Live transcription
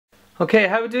Okay,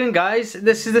 how we doing, guys?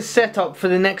 This is the setup for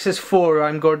the Nexus 4.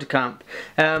 I'm Gordy Camp.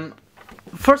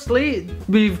 Firstly,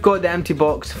 we've got the empty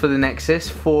box for the Nexus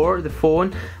 4, the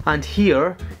phone, and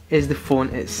here is the phone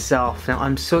itself. Now,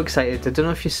 I'm so excited. I don't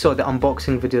know if you saw the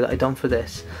unboxing video that I done for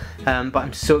this, but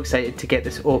I'm so excited to get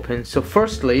this open. So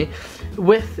firstly,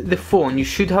 with the phone, you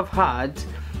should have had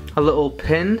a little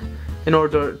pin in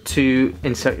order to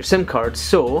insert your SIM card.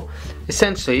 So,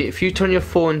 essentially, if you turn your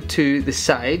phone to the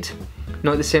side,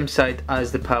 not the same side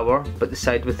as the power, but the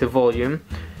side with the volume,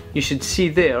 you should see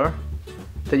there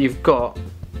that you've got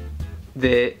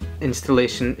the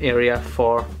installation area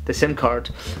for the SIM card.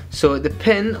 So the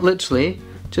pin literally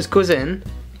just goes in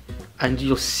and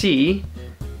you'll see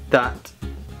that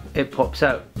it pops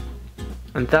out.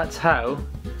 And that's how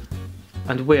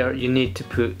and where you need to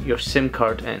put your SIM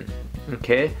card in.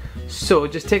 Okay, so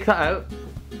just take that out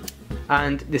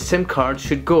and the SIM card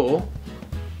should go,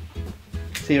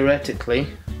 theoretically,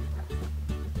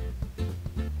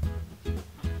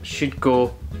 should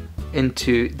go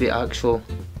into the actual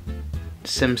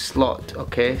SIM slot.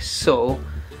 Okay, so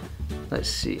let's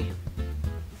see.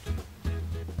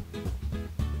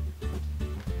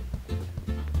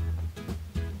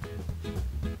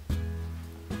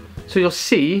 So you'll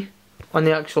see on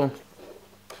the actual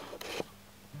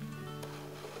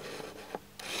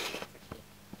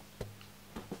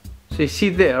you see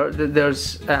there that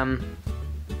there's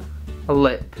a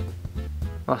lip.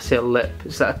 I'll say a lip.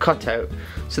 It's like a cutout.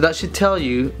 So that should tell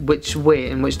you which way,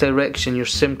 in which direction your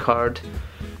SIM card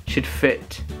should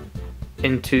fit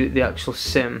into the actual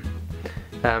SIM.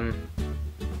 The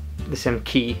SIM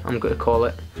key, I'm going to call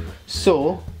it.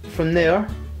 So from there,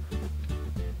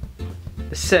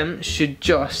 the SIM should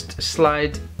just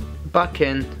slide back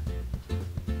in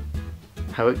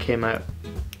how it came out.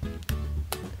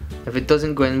 If it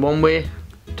doesn't go in one way,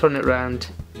 turn it round,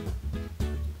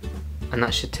 and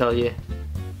that should tell you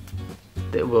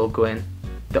that it will go in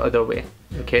the other way.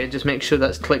 Okay, just make sure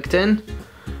that's clicked in,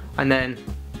 and then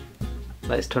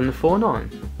let's turn the phone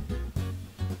on.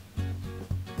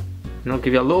 And I'll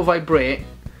give you a little vibrate.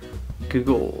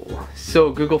 Google.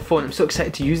 So Google phone, I'm so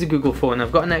excited to use the Google phone.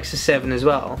 I've got a Nexus 7 as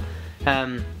well.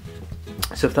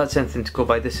 So if that's anything to go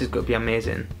by, this is going to be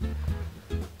amazing.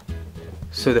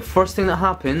 So the first thing that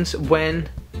happens when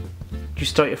you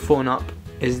start your phone up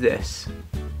is this.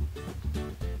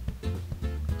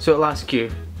 So it'll ask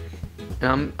you,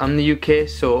 and I'm the UK,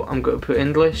 so I'm going to put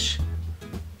English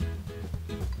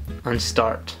and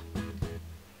start.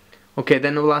 Okay,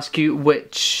 then it will ask you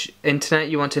which internet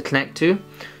you want to connect to.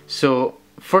 So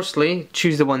firstly,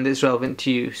 choose the one that's relevant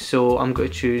to you. So I'm going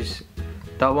to choose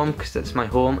that one because that's my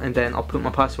home, and then I'll put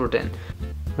my password in.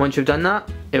 Once you've done that,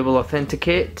 it will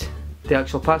authenticate the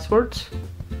actual passwords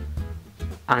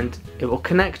and it will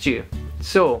connect you.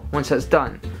 So once that's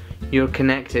done, you're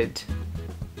connected,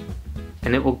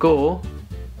 and it will go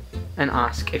and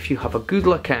ask if you have a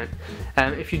Google account.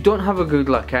 If you don't have a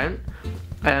Google account,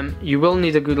 you will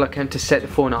need a Google account to set the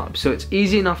phone up. So it's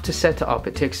easy enough to set it up.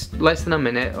 It takes less than a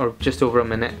minute or just over a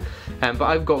minute, but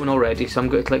I've got one already, so I'm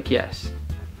going to click yes.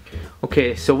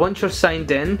 Okay, so once you're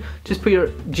signed in, just put your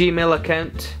Gmail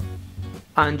account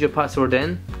and your password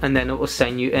in, and then it will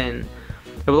sign you in.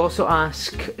 It will also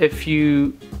ask if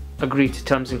you agree to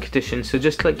terms and conditions, so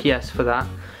just click yes for that.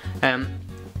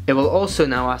 It will also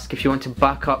now ask if you want to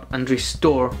back up and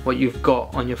restore what you've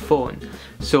got on your phone.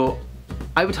 So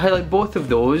I would highlight both of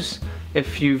those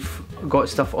if you've got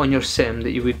stuff on your SIM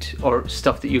that you would, or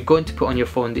stuff that you're going to put on your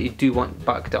phone that you do want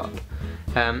backed up,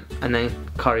 and then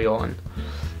carry on.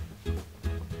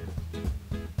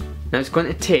 Now it's going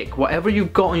to take whatever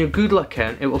you've got on your Google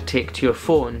account, it will take to your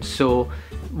phone. So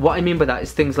what I mean by that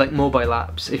is things like mobile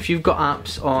apps. If you've got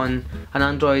apps on an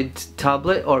Android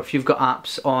tablet, or if you've got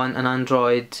apps on an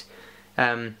Android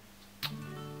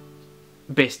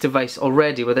based device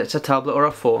already, whether it's a tablet or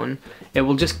a phone, it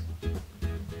will just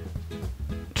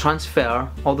transfer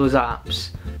all those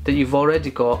apps that you've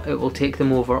already got, it will take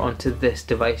them over onto this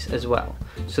device as well.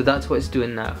 So that's what it's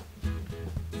doing now.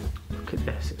 Look at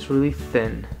this, it's really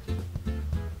thin.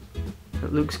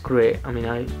 It looks great. I mean,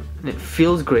 it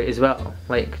feels great as well.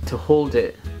 Like, to hold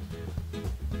it,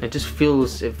 it just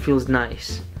feels, it feels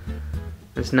nice.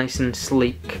 It's nice and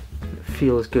sleek. It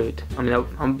feels good. I mean,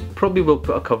 I probably will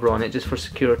put a cover on it just for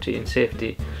security and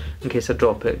safety in case I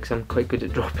drop it, because I'm quite good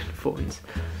at dropping phones.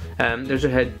 There's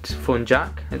your headphone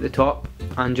jack at the top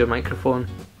and your microphone.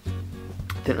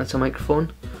 I think that's a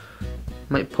microphone.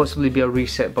 Might possibly be a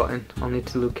reset button. I'll need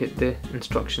to look at the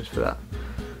instructions for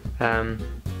that.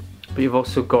 But you've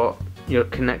also got your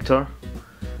connector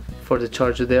for the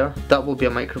charger there. That will be a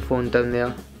microphone down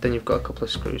there. Then you've got a couple of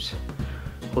screws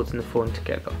holding the phone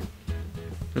together.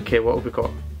 Okay, what have we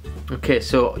got? Okay,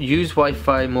 so use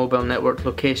Wi-Fi mobile network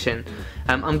location.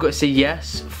 I'm going to say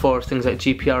yes for things like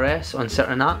GPRS on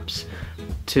certain apps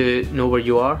to know where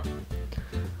you are.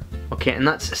 Okay, and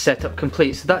that's setup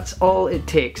complete. So that's all it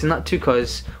takes, and that took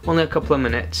us only a couple of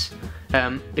minutes.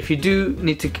 If you do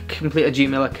need to complete a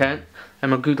Gmail account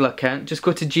and a Google account, just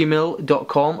go to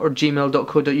gmail.com or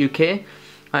gmail.co.uk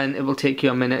and it will take you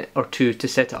a minute or two to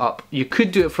set it up. You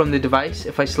could do it from the device.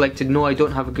 If I selected no, I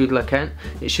don't have a Google account,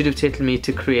 it should have taken me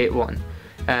to create one.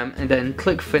 And then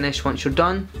click finish once you're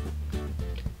done.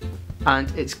 And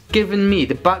it's given me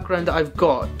the background that I've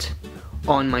got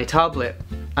on my tablet.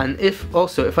 And if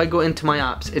I go into my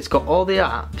apps, it's got all the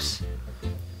apps.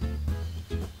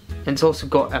 And it's also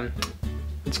got,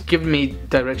 it's given me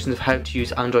directions of how to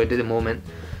use Android at the moment.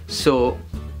 So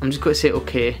I'm just going to say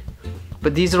okay.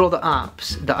 But these are all the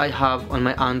apps that I have on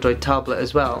my Android tablet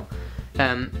as well.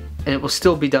 And it will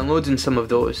still be downloading some of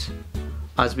those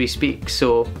as we speak.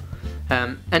 So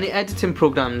any editing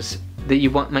programs that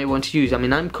you might want to use. I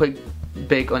mean, I'm quite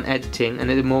big on editing, and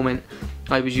at the moment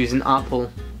I was using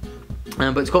Apple.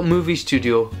 But it's got Movie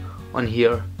Studio on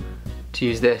here to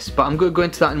use this. But I'm going to go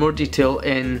into that in more detail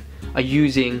in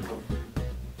using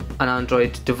an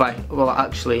Android device. Well,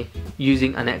 actually,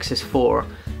 using a Nexus 4.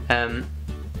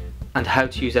 And how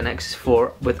to use an Nexus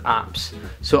 4 with apps.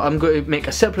 So I'm going to make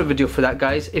a separate video for that,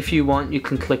 guys. If you want, you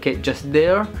can click it just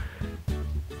there.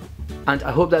 And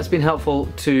I hope that's been helpful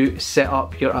to set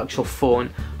up your actual phone.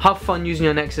 Have fun using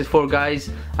your Nexus 4, guys,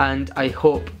 and I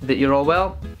hope that you're all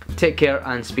well. Take care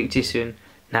and speak to you soon.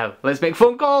 Now, let's make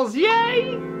phone calls,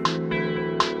 yay!